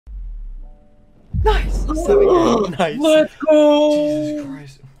Nice. 7K. Nice. Let's go. Jesus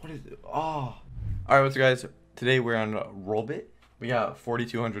Christ. What is it? Oh. All right, what's up, guys? Today we're on Rollbit. We got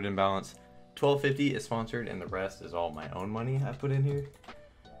 4,200 in balance. 1,250 is sponsored, and the rest is all my own money I put in here.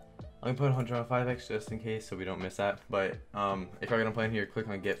 I'm gonna put 100 on 5x just in case, so we don't miss that. But if you're gonna play in here, click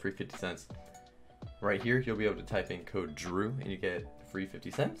on get free 50 cents. Right here, you'll be able to type in code Drew, and you get free 50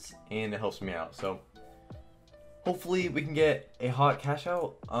 cents, and it helps me out. So hopefully we can get a hot cash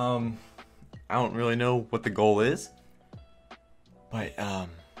out. I don't really know what the goal is, but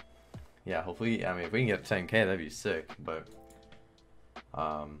yeah, hopefully, I mean, if we can get 10K, that'd be sick. But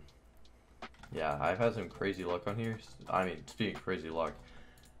yeah, I've had some crazy luck on here. I mean, speaking of crazy luck,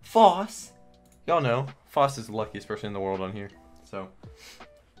 Foss, y'all know Foss is the luckiest person in the world on here. So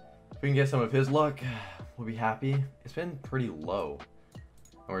if we can get some of his luck, we'll be happy. It's been pretty low,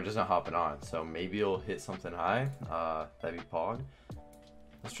 and we're just not hopping on. So maybe it'll hit something high. That'd be Pog.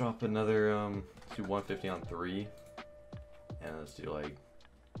 Let's drop another, let's do 150 on 3, and let's do like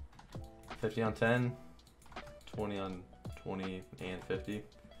 50 on 10, 20 on 20, and 50.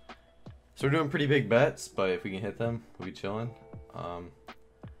 So we're doing pretty big bets, but if we can hit them, we'll be chilling. I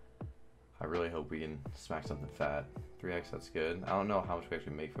really hope we can smack something fat. 3x, that's good. I don't know how much we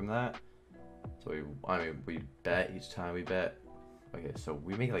actually make from that. So we bet each time we bet. Okay, so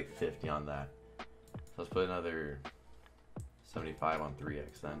we make like 50 on that. So let's put another 75 on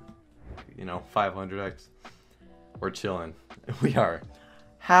 3x then. You know, 500x. We're chilling. We are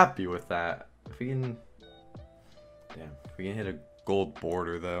happy with that. If we can, damn, if we can hit a gold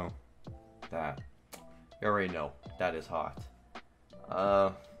border though, that, you already know, that is hot.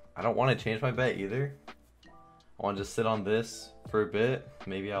 I don't want to change my bet either. I want to just sit on this for a bit.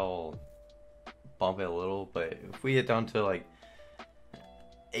 Maybe I'll bump it a little, but if we get down to like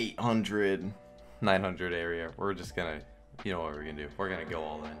 800, 900 area, we're just gonna, you know what we're gonna do. We're gonna go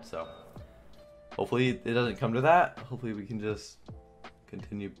all in. So hopefully it doesn't come to that. Hopefully we can just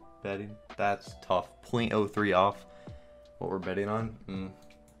continue betting. That's tough. 0.03 off what we're betting on.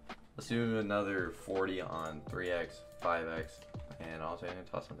 Let's do another 40 on 3x, 5x, and also I'm gonna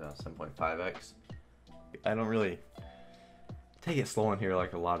toss something on 7.5x. I don't really take it slow in here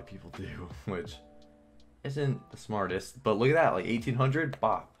like a lot of people do, which isn't the smartest. But look at that, like 1800,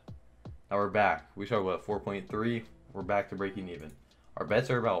 bop. Now we're back. We started what, 4.3. We're back to breaking even. Our bets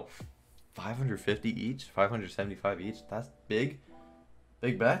are about 550 each, 575 each. That's big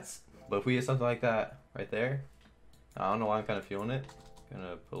bets. But if we get something like that right there, I don't know why I'm kind of feeling it.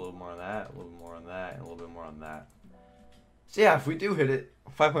 Gonna put a little more on that, a little more on that, and a little bit more on that. So yeah, if we do hit it,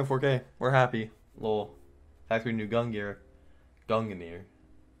 5.4K, we're happy. Little factory new gun gear, Gunganir.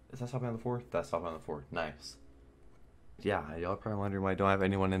 Is that stopping on the 4th? That's stopping on the 4th. Nice. Yeah, y'all probably wondering why I don't have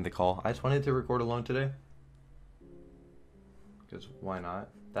anyone in the call. I just wanted to record alone today. Because why not?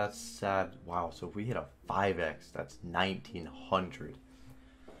 That's sad. Wow, so if we hit a 5x, that's 1900.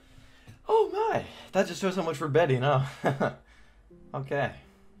 Oh my, that just shows how much we're betting, huh? Okay,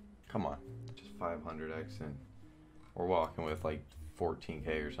 come on, just 500x and we're walking with like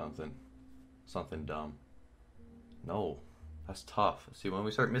 14K or something dumb. No, that's tough. See, when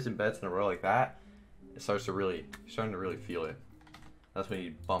we start missing bets in a row like that, it starts to really, you're starting to really feel it. That's when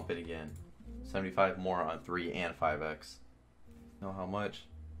you bump it again. 75 more on 3 and 5x. Know how much?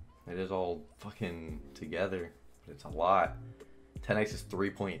 It is all fucking together, but it's a lot. 10x is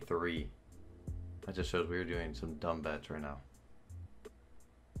 3.3. That just shows we're doing some dumb bets right now.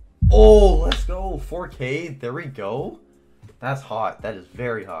 Oh, let's go. 4K. There we go. That's hot. That is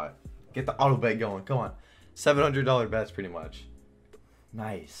very hot. Get the auto bet going. Come on. $700 bets pretty much.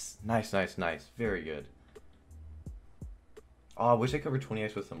 Nice. Nice, nice, nice. Very good. Oh, I wish I covered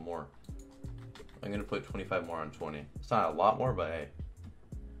 20x with some more. I'm going to put 25 more on 20. It's not a lot more, but hey.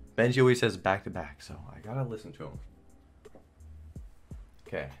 Benji always says back to back, so I got to listen to him.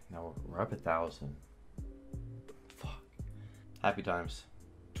 Okay, now we're up 1,000. Fuck. Happy times.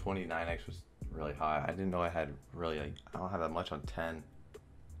 29x was really high. I didn't know I had really, like, I don't have that much on 10.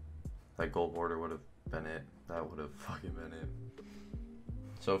 That gold border would have been it. That would have fucking been it.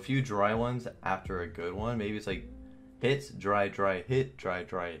 So a few dry ones after a good one. Maybe it's like hits, dry, dry, hit, dry,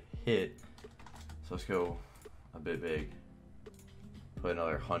 dry, hit. So let's go a bit big. Put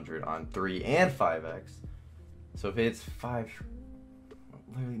another 100 on 3 and 5x. So if it's 5,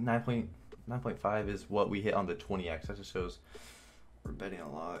 literally 9.5 is what we hit on the 20x. That just shows we're betting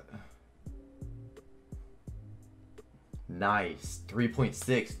a lot. Nice.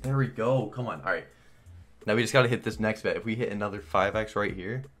 3.6. There we go. Come on. All right. Now we just got to hit this next bet. If we hit another 5x right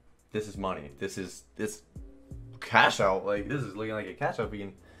here, this is money. This cash out. Like, this is looking like a cash out. We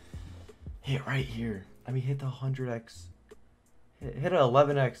can hit right here. I mean, hit the 100x. Hit a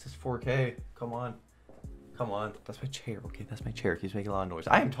 11x. That's 4K. Come on. Come on. That's my chair. Okay, that's my chair. It keeps making a lot of noise.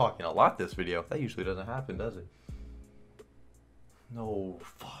 I am talking a lot this video. That usually doesn't happen, does it? No.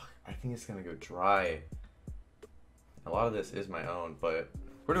 Fuck. I think it's going to go dry. A lot of this is my own, but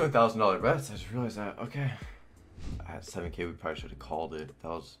we're doing $1,000 bets. I just realized that. Okay. At 7K, we probably should have called it. That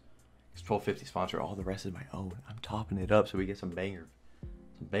was 1250 sponsor. All the rest is my own. I'm topping it up so we get some banger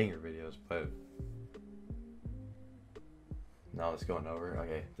videos, but now it's going over.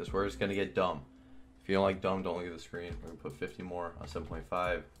 Okay, this is where it's gonna get dumb. If you don't like dumb, don't look at the screen. We're gonna put 50 more on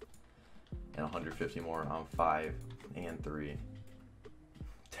 7.5 and 150 more on 5 and 3.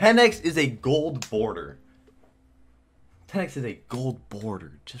 10x is a gold border. 10x is a gold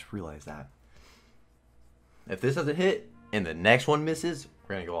border. Just realize that. If this doesn't hit and the next one misses,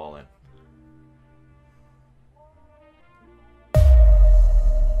 we're gonna go all in.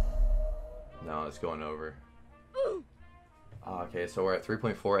 No, it's going over. Okay, so we're at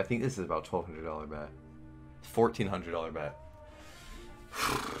 3.4. I think this is about $1,200 bet. $1,400 bet.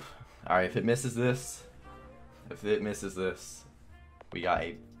 Alright, if it misses this, we got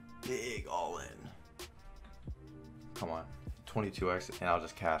a big all in. Come on. 22x, and I'll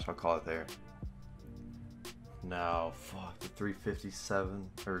just cash. I'll call it there. No, fuck, the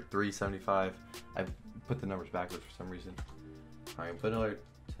 357 or 375. I put the numbers backwards for some reason. Alright, put another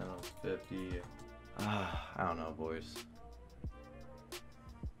 10 on 50. I don't know, boys.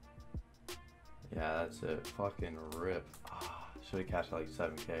 Yeah, that's it. Fucking rip. Should have cashed like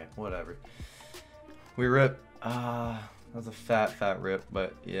 7K. Whatever. We rip. That's a fat rip,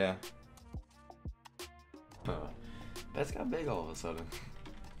 but yeah. Bets got big all of a sudden.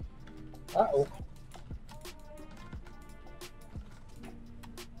 Uh-oh.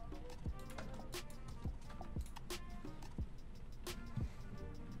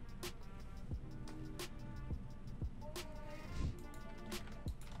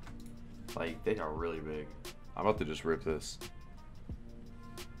 Like, they got really big. I'm about to just rip this.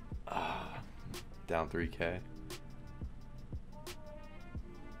 Down 3K.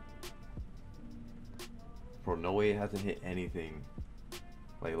 Bro, no way it hasn't hit anything.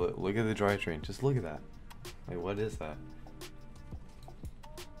 Like, look at the dry train. Just look at that. Like, what is that?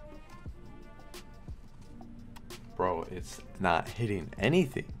 Bro, it's not hitting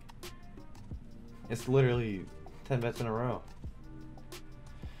anything. It's literally 10 bets in a row.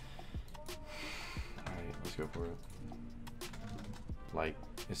 Alright, let's go for it. Like,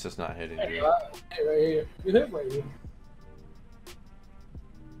 it's just not hitting, dude. Right here. You hit right here.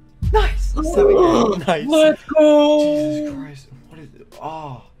 Nice! 7K. Nice. Let's go! Jesus Christ. What is it?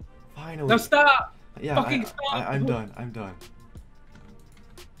 Oh, finally. Now stop! Yeah, Fucking stop! I'm done. I'm done.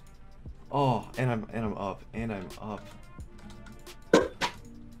 Oh, and I'm up. And I'm up.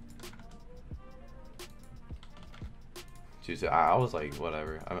 Jeez, I was like,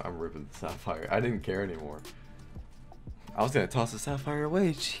 whatever. I'm ripping the sapphire. I didn't care anymore. I was gonna toss the sapphire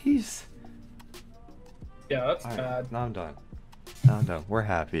away. Jeez. Yeah, that's All right, bad. now I'm done. Now I'm done. We're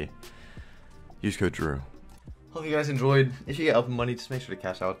happy. Use code Drew. Hope you guys enjoyed. If you get up money, just make sure to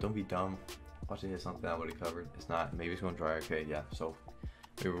cash out. Don't be dumb. Watch it hit something I would have covered. It's not. Maybe it's going dry. Okay, yeah. So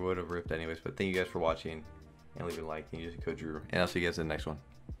we would have ripped anyways. But thank you guys for watching. And leave a like and use the code Drew. And I'll see you guys in the next one.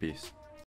 Peace.